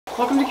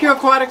Welcome to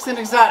QueAquatics and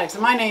Exotics.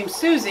 My name's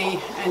Suzy,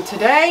 and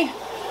today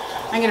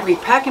I'm going to be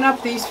packing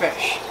up these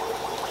fish.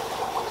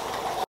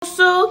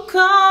 So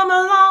come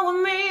along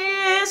with me,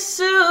 it's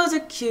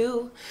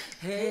SuzyQue.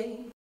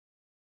 Hey.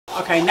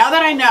 Okay, now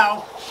that I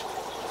know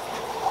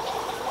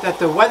that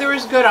the weather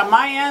is good on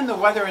my end, the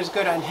weather is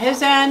good on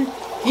his end,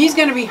 he's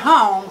going to be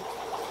home.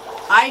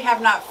 I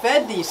have not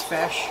fed these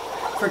fish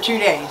for 2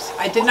 days.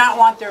 I did not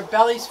want their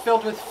bellies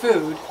filled with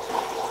food.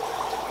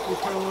 We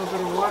put a little bit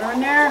of water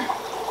in there.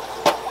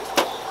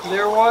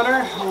 Their water,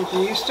 I won't be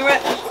used to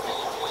it.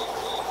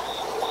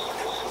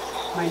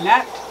 My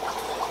net.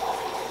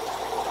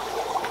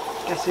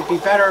 Guess it'd be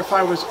better if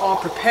I was all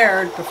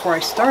prepared before I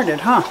started,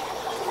 huh?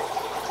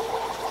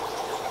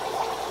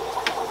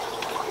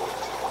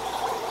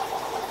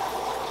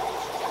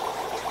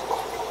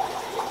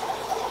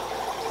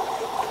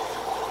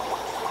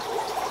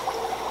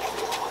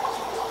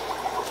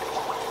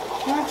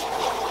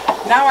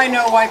 Now I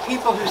know why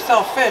people who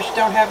sell fish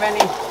don't have any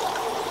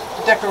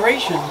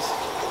decorations.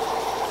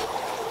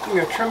 I'm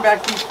going to trim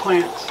back these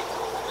plants.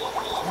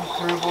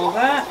 Grab all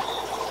that.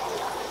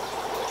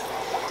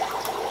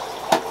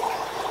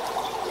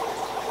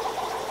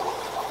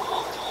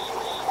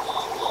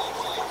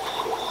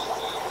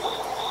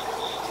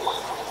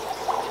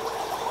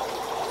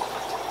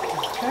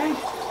 Okay.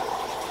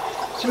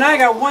 So now I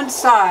got one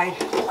side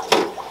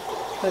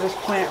that is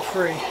plant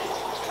free.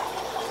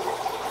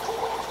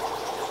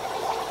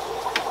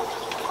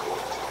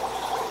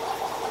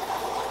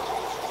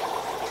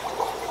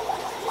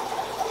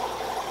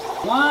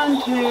 One,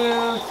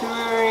 two,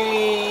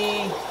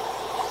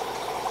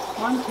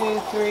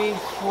 three,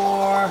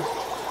 4,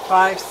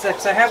 5,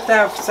 6. I have to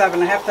have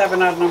 7. I have to have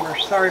an odd number.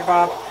 Sorry,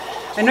 Bob.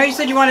 I know you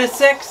said you wanted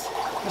 6,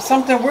 but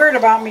something weird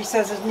about me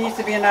says it needs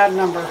to be an odd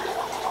number.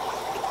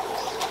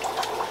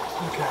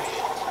 Okay.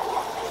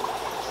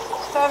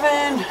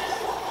 7.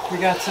 We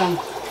got some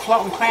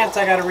floating plants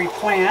I got to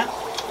replant.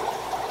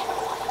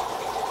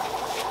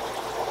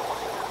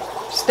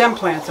 Stem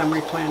plants I'm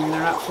replanting. They're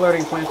not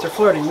floating plants. They're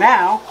floating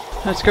now.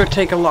 Let's go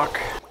take a look.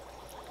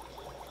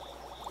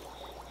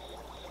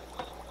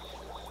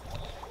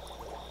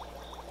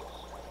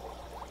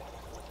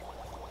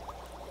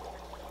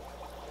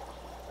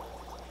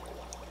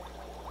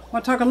 I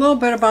want to talk a little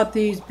bit about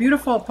these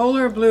beautiful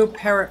polar blue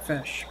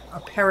parrotfish,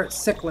 Parrot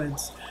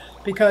Cichlids,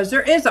 because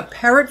there is a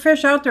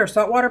parrotfish out there,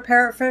 saltwater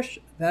parrotfish.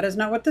 That is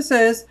not what this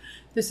is.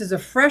 This is a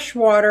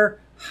freshwater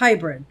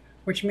hybrid,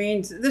 which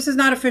means this is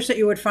not a fish that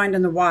you would find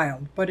in the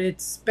wild, but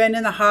it's been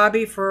in the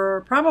hobby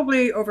for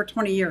probably over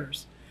 20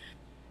 years.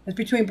 It's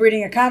between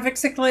breeding a convict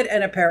cichlid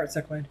and a parrot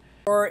cichlid.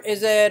 Or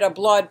is it a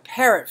blood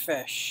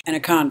parrotfish and a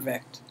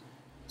convict?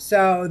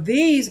 So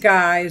these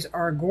guys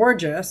are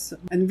gorgeous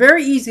and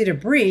very easy to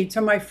breed.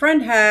 So my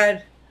friend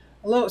had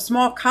a little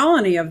small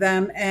colony of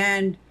them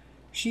and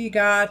she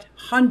got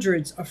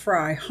hundreds of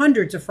fry,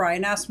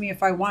 and asked me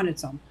if I wanted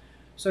some.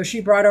 So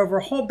she brought over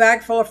a whole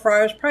bag full of fry.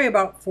 It was probably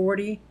about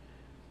 40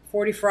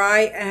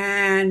 fry,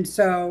 and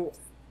so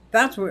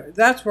that's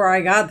where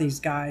I got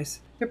these guys.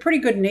 They're pretty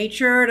good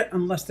natured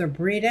unless they're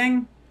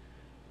breeding.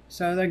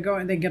 So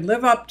they can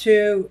live up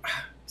to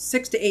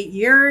 6 to 8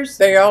 years.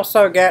 They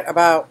also get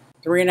about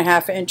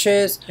 3.5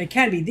 inches. They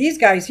can be. These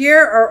guys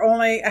here are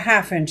only a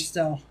 1/2 inch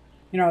still.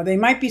 You know, they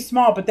might be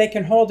small, but they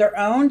can hold their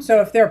own.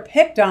 So if they're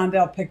picked on,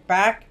 they'll pick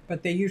back,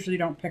 but they usually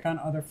don't pick on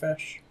other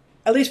fish.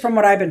 At least from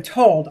what I've been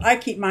told. I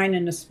keep mine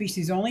in a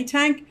species only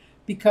tank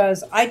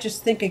because I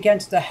just think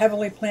against a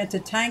heavily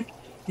planted tank,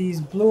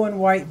 these blue and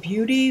white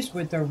beauties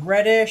with the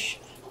reddish,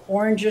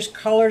 orangish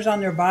colors on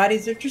their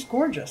bodies, they're just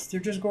gorgeous. They're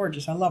just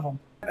gorgeous. I love them.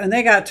 And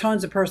they got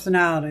tons of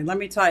personality. Let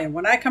me tell you,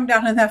 when I come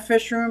down in that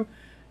fish room,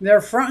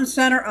 they're front and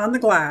center on the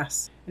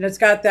glass. And it's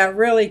got that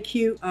really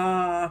cute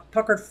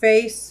puckered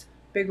face,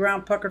 big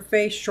round puckered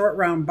face, short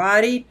round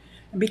body.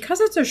 And because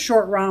it's a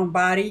short round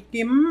body,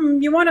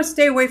 you want to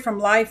stay away from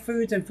live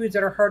foods and foods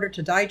that are harder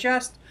to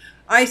digest.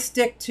 I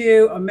stick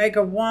to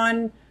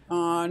Omega-1,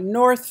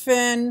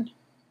 Northfin,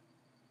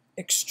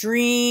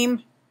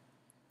 Extreme.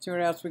 See what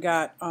else we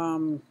got?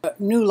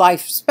 New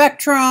Life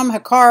Spectrum,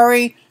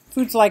 Hikari,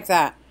 foods like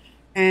that.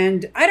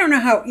 And I don't know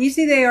how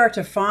easy they are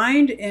to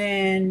find,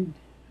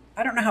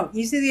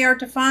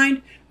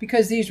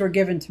 because these were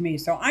given to me.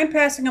 So I'm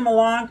passing them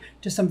along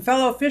to some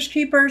fellow fish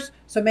keepers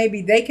so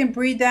maybe they can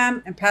breed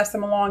them and pass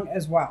them along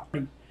as well.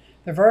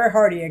 They're very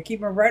hardy. I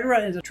keep them right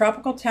around the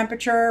tropical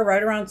temperature,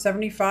 right around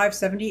 75,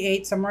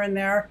 78, somewhere in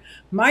there.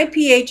 My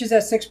pH is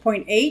at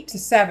 6.8 to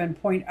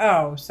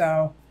 7.0,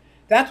 so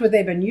that's what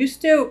they've been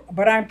used to.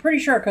 But I'm pretty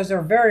sure, because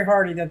they're very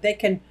hardy, that they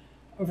can,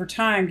 over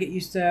time, get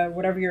used to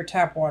whatever your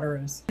tap water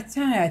is.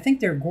 I think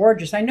they're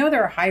gorgeous. I know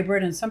they're a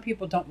hybrid, and some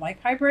people don't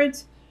like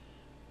hybrids,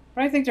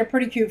 but I think they're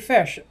pretty cute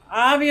fish.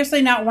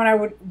 Obviously not when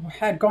I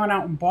had gone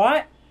out and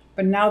bought,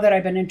 but now that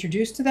I've been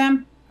introduced to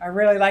them, I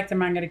really like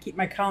them. I'm going to keep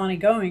my colony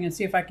going and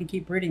see if I can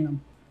keep breeding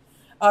them.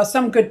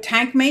 Some good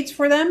tank mates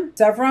for them.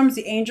 Zevrums,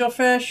 the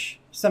angelfish,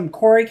 some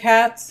cory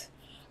cats.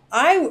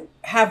 I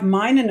have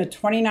mine in a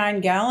 29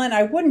 gallon.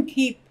 I wouldn't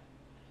keep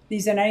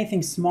these in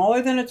anything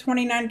smaller than a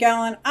 29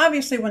 gallon.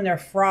 Obviously when they're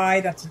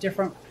fry, that's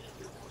different.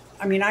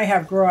 I mean, I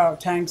have grow out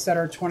tanks that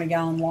are 20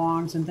 gallon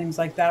longs and things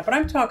like that, but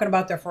I'm talking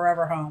about their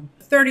forever home.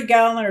 30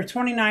 gallon or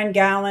 29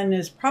 gallon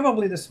is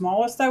probably the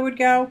smallest I would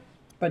go,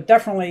 but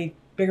definitely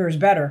bigger is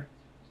better.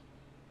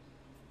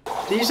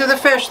 These are the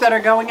fish that are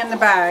going in the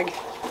bag.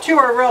 2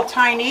 are real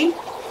tiny.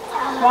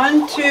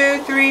 1,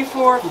 2, 3,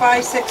 4,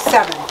 5, 6,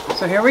 7.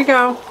 So here we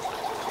go.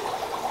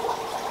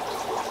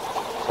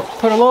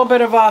 Put a little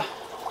bit of a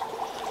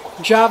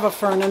Java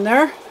fern in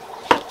there.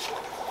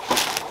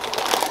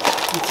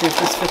 Let's see if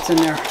this fits in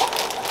there.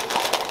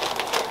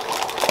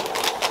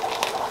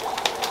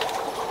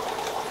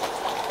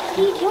 What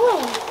are you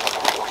doing?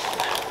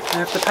 I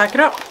have to pack it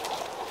up.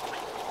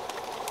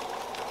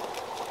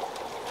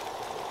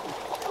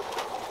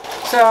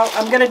 So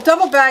I'm going to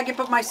double bag it,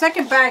 but my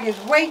second bag is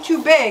way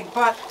too big,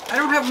 but I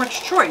don't have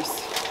much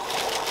choice.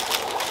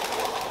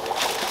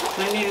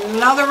 I need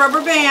another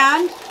rubber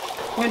band.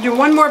 I'm going to do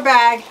one more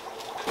bag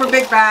for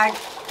big bag.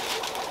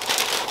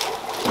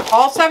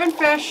 All 7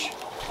 fish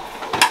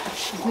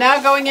is now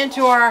going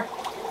into our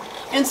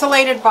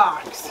insulated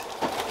box.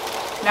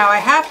 Now I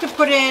have to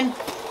put in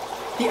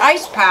the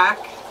ice pack,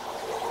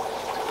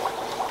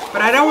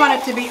 but I don't want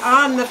it to be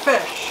on the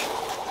fish.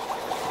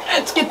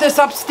 Let's get this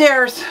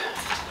upstairs.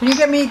 Can you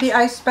get me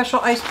the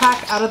special ice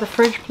pack out of the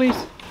fridge, please?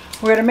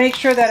 We're going to make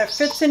sure that it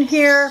fits in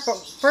here, but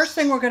first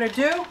thing we're going to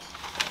do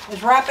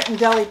is wrap it in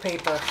deli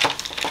paper,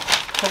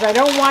 because I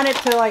don't want it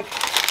to, like,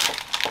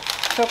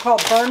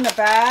 so-called burn the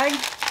bag.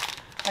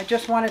 I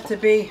just want it to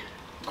be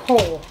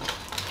cool.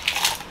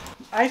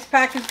 Ice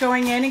pack is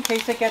going in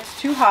case it gets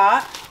too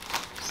hot.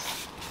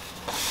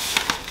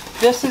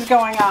 This is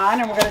going on,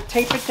 and we're going to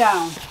tape it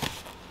down.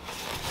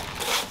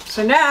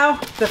 So now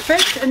the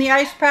fish and the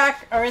ice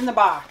pack are in the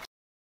box.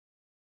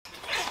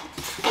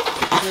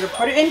 I'm going to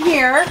put it in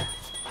here,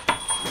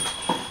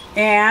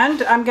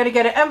 and I'm going to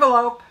get an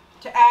envelope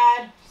to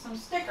add some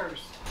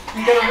stickers.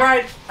 I'm going to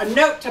write a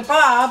note to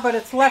Bob, but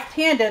it's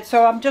left-handed,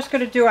 so I'm just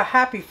going to do a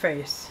happy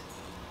face.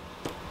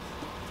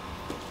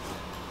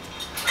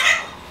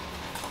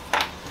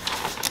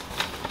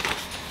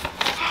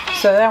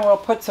 So then we'll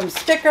put some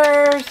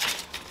stickers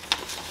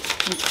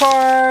and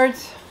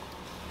cards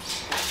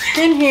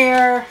in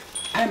here.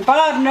 And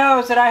Bob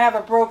knows that I have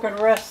a broken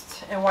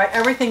wrist and why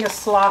everything is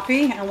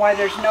sloppy and why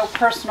there's no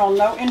personal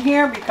note in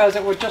here, because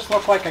it would just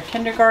look like a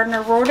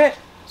kindergartner wrote it.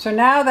 So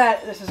now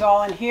that this is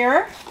all in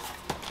here,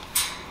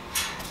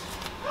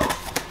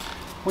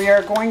 we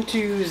are going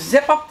to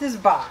zip up this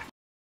box.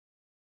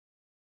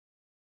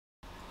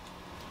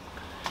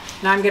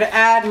 Now I'm going to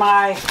add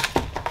my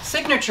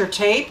signature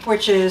tape,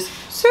 which is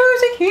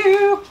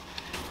SuzyQue.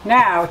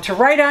 Now to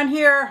write on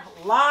here,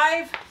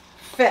 live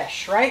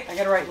fish, right? I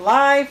got to write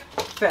live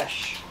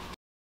fish.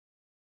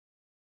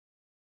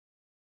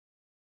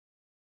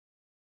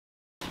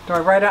 Do I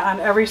write it on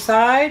every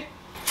side?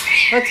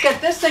 Let's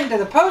get this thing to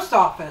the post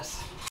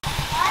office.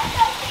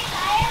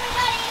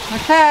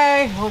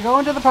 Okay, we're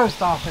going to the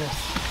post office.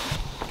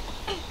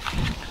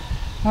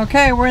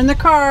 Okay, we're in the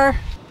car.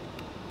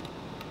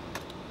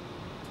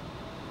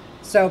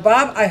 So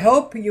Bob, I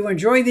hope you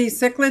enjoy these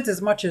cichlids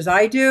as much as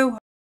I do.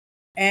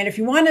 And if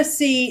you want to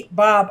see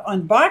Bob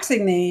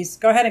unboxing these,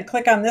 go ahead and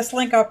click on this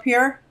link up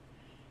here.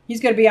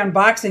 He's going to be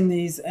unboxing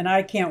these, and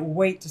I can't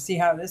wait to see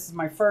how this is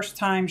my first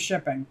time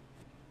shipping.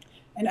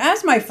 And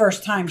as my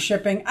first time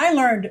shipping, I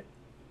learned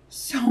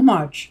so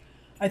much.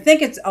 I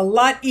think it's a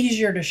lot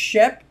easier to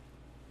ship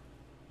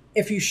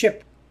if you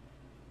ship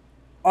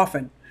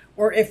often,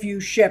 or if you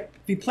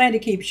plan to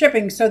keep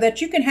shipping, so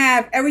that you can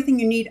have everything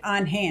you need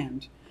on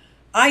hand.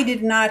 I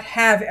did not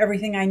have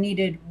everything I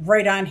needed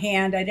right on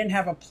hand. I didn't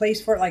have a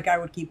place for it. Like, I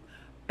would keep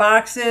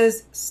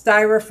boxes,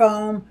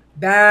 styrofoam,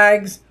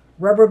 bags,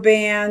 rubber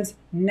bands,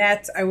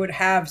 nets. I would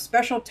have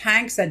special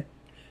tanks that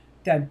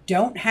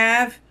don't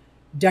have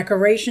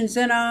decorations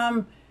in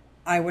them.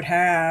 I would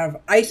have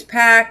ice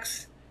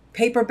packs,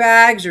 paper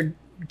bags, or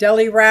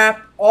deli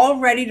wrap, all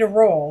ready to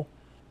roll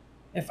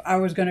if I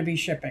was going to be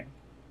shipping.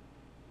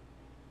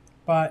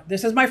 But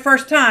this is my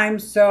first time,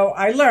 so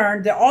I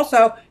learned that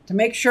also to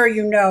make sure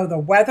you know the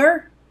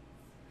weather.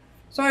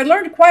 So I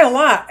learned quite a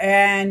lot,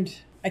 and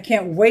I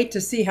can't wait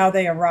to see how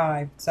they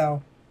arrive.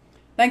 So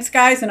thanks,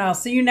 guys, and I'll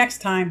see you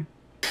next time.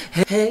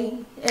 Hey,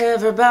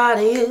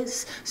 everybody,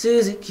 it's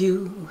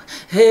SuzyQue.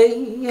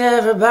 Hey,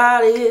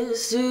 everybody,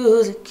 it's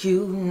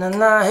SuzyQue.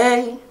 Nah,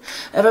 hey,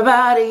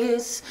 everybody,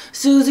 it's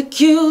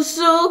SuzyQue.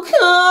 So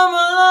come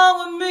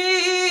along with me.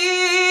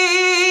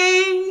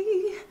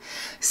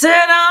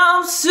 Said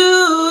I'm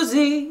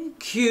SuzyQue.